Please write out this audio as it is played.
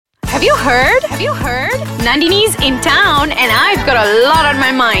Have you heard? Nandini's in town and I've got a lot on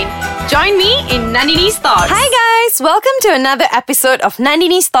my mind. Join me in Nandini's Thoughts. Hi guys! Welcome to another episode of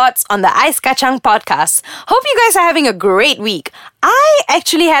Nandini's Thoughts on the Ais Kacang podcast. Hope you guys are having a great week. I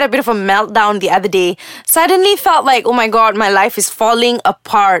actually had a bit of a meltdown the other day. Suddenly felt like, oh my god, my life is falling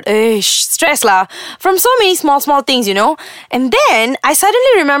apart. Stress lah. From so many small things, you know. And then I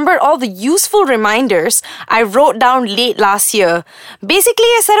suddenly remembered all the useful reminders I wrote down late last year. Basically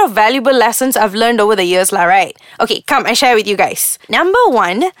a set of valuable lessons I've learned over the years lah, right? Okay, come, I share with you guys. Number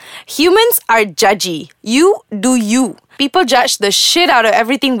 1, humans are judgy. You do you. People judge the shit out of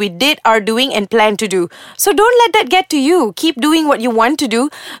everything we did, are doing, and plan to do. So don't let that get to you. Keep doing what you want to do.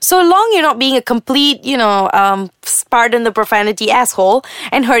 So long you're not being a complete, pardon the profanity, asshole,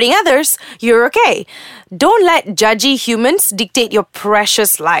 and hurting others, you're okay. Don't let judgy humans dictate your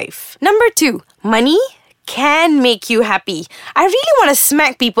precious life. Number 2, money can make you happy. I really want to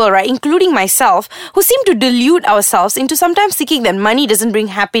smack people, right, including myself, who seem to delude ourselves into sometimes thinking that money doesn't bring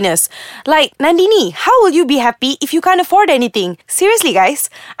happiness. Like, Nandini, how will you be happy if you can't afford anything? Seriously, guys.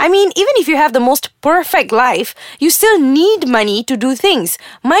 I mean, even if you have the most perfect life, you still need money to do things.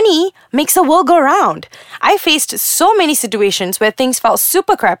 Money makes the world go round. I faced so many situations where things felt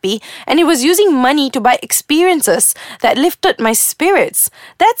super crappy, and it was using money to buy experiences that lifted my spirits.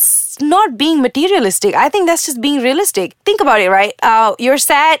 That's not being materialistic. I think that's just being realistic. Think about it, right? You're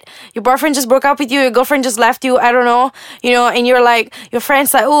sad, your boyfriend just broke up with you, your girlfriend just left you, I don't know, and you're like, your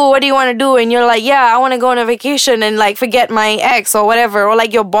friend's like, oh, what do you want to do? And you're like, yeah, I want to go on a vacation and like forget my ex or whatever. Or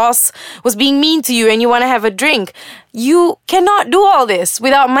like your boss was being mean to you and you want to have a drink. You cannot do all this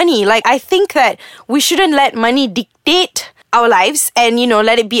without money. Like, I think that we shouldn't let money dictate our lives and,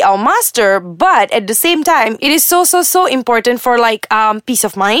 let it be our master. But at the same time, it is so important for peace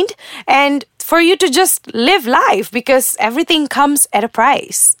of mind and for you to just live life, because everything comes at a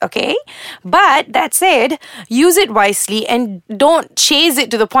price, okay? But that said, use it wisely and don't chase it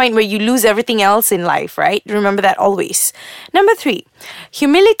to the point where you lose everything else in life, right? Remember that always. Number 3,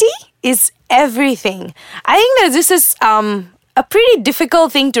 humility is everything. I think that this is a pretty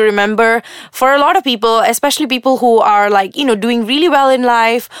difficult thing to remember for a lot of people, especially people who are doing really well in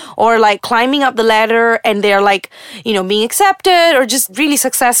life or climbing up the ladder and they're being accepted or just really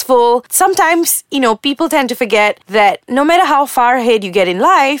successful. Sometimes, people tend to forget that no matter how far ahead you get in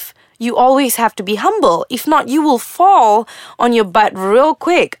life, you always have to be humble. If not, you will fall on your butt real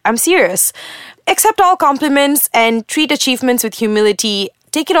quick. I'm serious. Accept all compliments and treat achievements with humility.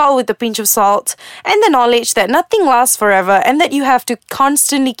 Take it all with a pinch of salt and the knowledge that nothing lasts forever and that you have to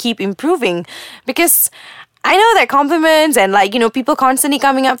constantly keep improving. Because I know that compliments and people constantly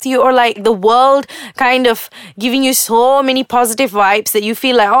coming up to you or the world kind of giving you so many positive vibes that you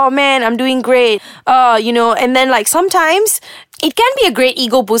feel like, oh man, I'm doing great. And then sometimes it can be a great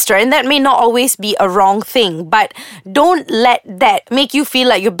ego booster and that may not always be a wrong thing, but don't let that make you feel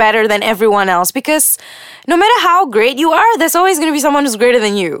like you're better than everyone else, because no matter how great you are, there's always going to be someone who's greater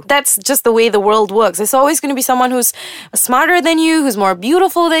than you. That's just the way the world works. There's always going to be someone who's smarter than you, who's more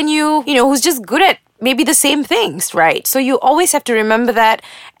beautiful than you, who's just good at maybe the same things, right? So you always have to remember that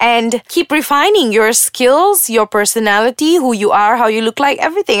and keep refining your skills, your personality, who you are, how you look like,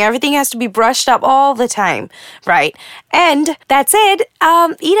 everything. Everything has to be brushed up all the time, right? And that said,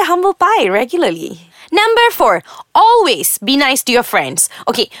 eat a humble pie regularly. Number 4, always be nice to your friends.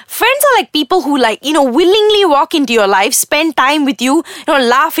 Okay, friends are like people who willingly walk into your life, spend time with you,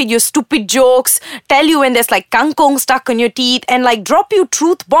 laugh at your stupid jokes, tell you when there's kangkong stuck on your teeth, and drop you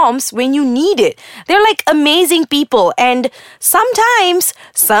truth bombs when you need it. They're amazing people, and sometimes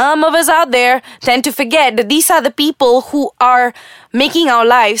some of us out there tend to forget that these are the people who are making our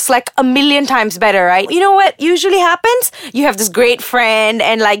lives 1,000,000 times better, right? You know what usually happens? You have this great friend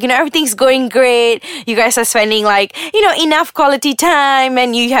and everything's going great. You guys are spending enough quality time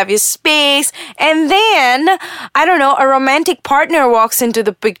and you have your space. And then, I don't know, a romantic partner walks into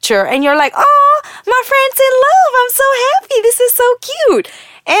the picture and you're like, oh, my friend's in love. I'm so happy. This is so cute.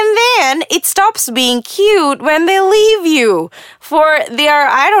 And then it stops being cute when they leave you for their,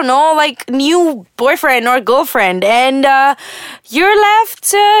 new boyfriend or girlfriend. And you're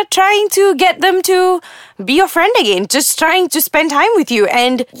left trying to get them to be your friend again, just trying to spend time with you.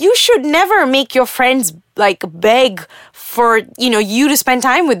 And you should never make your friends beg for, you to spend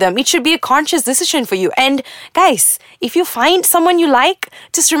time with them. It should be a conscious decision for you. And guys, if you find someone you like,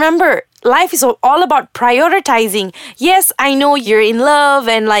 just remember, life is all about prioritizing. Yes, I know you're in love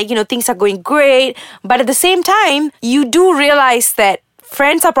and things are going great, but at the same time, you do realize that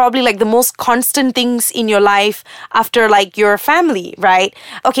friends are probably like the most constant things in your life after like your family, right?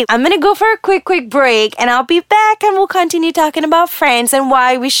 Okay, I'm gonna go for a quick break and I'll be back and we'll continue talking about friends and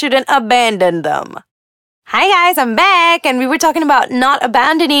why we shouldn't abandon them. Hi guys, I'm back and we were talking about not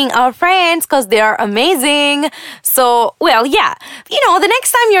abandoning our friends because they are amazing. So, well, yeah, the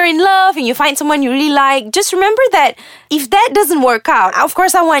next time you're in love and you find someone you really like, just remember that if that doesn't work out, of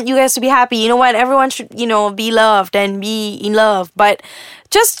course I want you guys to be happy. You know what? Everyone should, be loved and be in love. But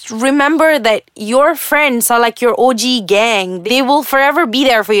just remember that your friends are like your OG gang. They will forever be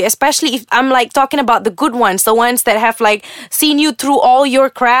there for you, especially if I'm like talking about the good ones, the ones that have like seen you through all your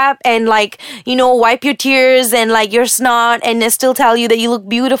crap and like, wipe your tears and like your snot and they still tell you that you look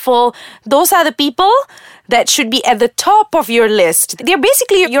beautiful. Those are the people that should be at the top of your list. They're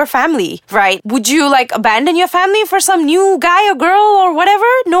basically your family, right? Would you like abandon your family for some new guy or girl or whatever?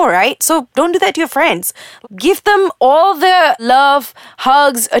 No, right? So don't do that to your friends. Give them all the love,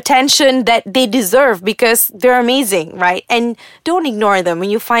 hugs, attention that they deserve because they're amazing, right? And don't ignore them when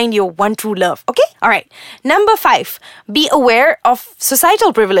you find your one true love, okay? All right. Number 5, be aware of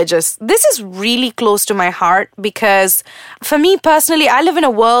societal privileges. This is really close to my heart because for me personally, I live in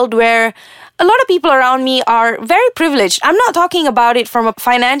a world where a lot of people around me are very privileged. I'm not talking about it from a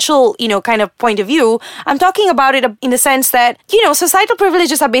financial, kind of point of view. I'm talking about it in the sense that, societal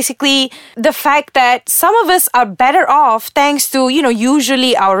privileges are basically the fact that some of us are better off thanks to,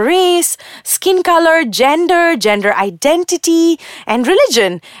 usually our race, skin color, gender identity, and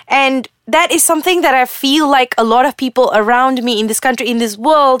religion. And that is something that I feel like a lot of people around me in this country, in this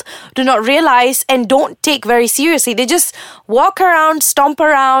world, do not realize and don't take very seriously. They just walk around, stomp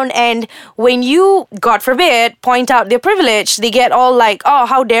around, and when you, God forbid, point out their privilege, they get all like, oh,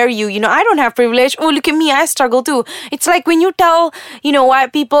 how dare you? I don't have privilege. Oh, look at me, I struggle too. It's like when you tell,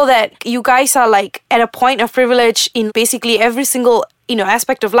 white people that you guys are like at a point of privilege in basically every single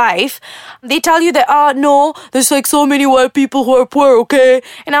aspect of life, they tell you that, no, there's like so many white people who are poor, okay?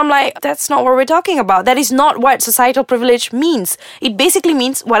 And I'm like, that's not what we're talking about. That is not what societal privilege means. It basically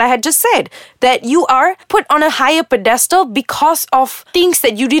means what I had just said, that you are put on a higher pedestal because of things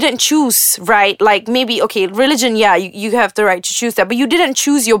that you didn't choose, right? Like maybe, okay, religion, yeah, you have the right to choose that, but you didn't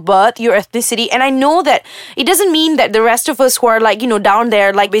choose your birth, your ethnicity. And I know that it doesn't mean that the rest of us who are like, down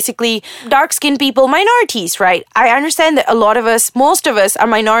there, like basically dark-skinned people, minorities, right? I understand that a lot of us, most of us are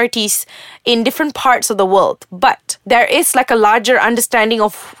minorities in different parts of the world, but there is like a larger understanding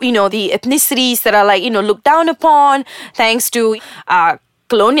of the ethnicities that are like looked down upon thanks to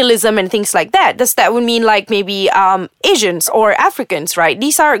colonialism and things like that. That would mean like maybe Asians or Africans, right?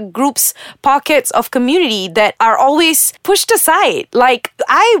 These are groups, pockets of community that are always pushed aside. Like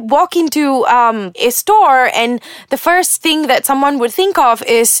I walk into a store and the first thing that someone would think of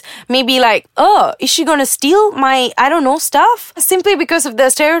is maybe like, oh, is she gonna steal my, stuff? Simply because of the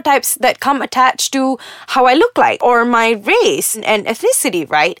stereotypes that come attached to how I look like or my race and ethnicity,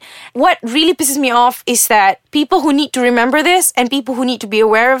 right? What really pisses me off is that people who need to remember this and people who need to be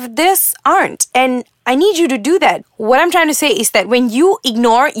aware of this aren't. And I need you to do that. What I'm trying to say is that when you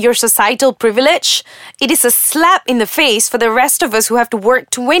ignore your societal privilege, it is a slap in the face for the rest of us who have to work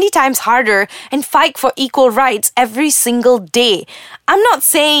 20 times harder and fight for equal rights every single day. I'm not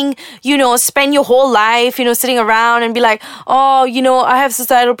saying, spend your whole life, sitting around and be like, oh, I have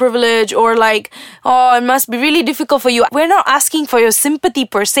societal privilege or like, oh, it must be really difficult for you. We're not asking for your sympathy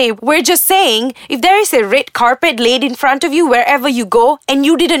per se. We're just saying if there is a red carpet laid in front of you wherever you go and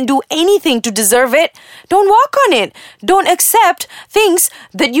you didn't do anything to deserve it, don't walk on it. Don't accept things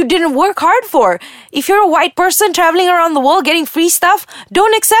that you didn't work hard for. If you're a white person traveling around the world getting free stuff,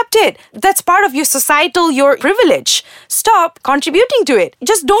 don't accept it. That's part of your privilege. Stop contributing to it.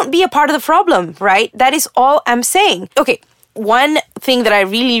 Just don't be a part of the problem, right? That is all I'm saying. Okay. One thing that I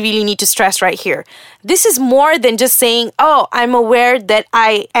really, really need to stress right here. This is more than just saying, oh, I'm aware that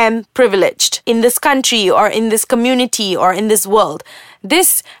I am privileged in this country or in this community or in this world.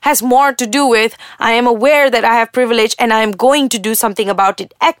 This has more to do with I am aware that I have privilege and I am going to do something about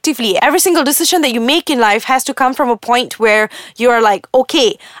it actively. Every single decision that you make in life has to come from a point where you are like,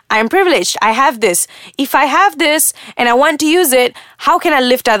 okay, I am privileged. I have this. If I have this and I want to use it, how can I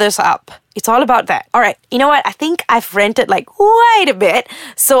lift others up? It's all about that. All right. You know what? I think I've ranted like quite a bit.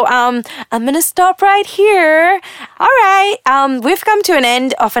 So I'm going to stop right here. All right. We've come to an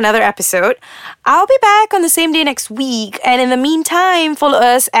end of another episode. I'll be back on the same day next week. And in the meantime, follow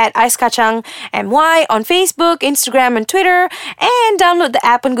us at Ais Kacang MY on Facebook, Instagram, and Twitter. And download the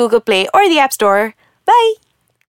app on Google Play or the App Store. Bye.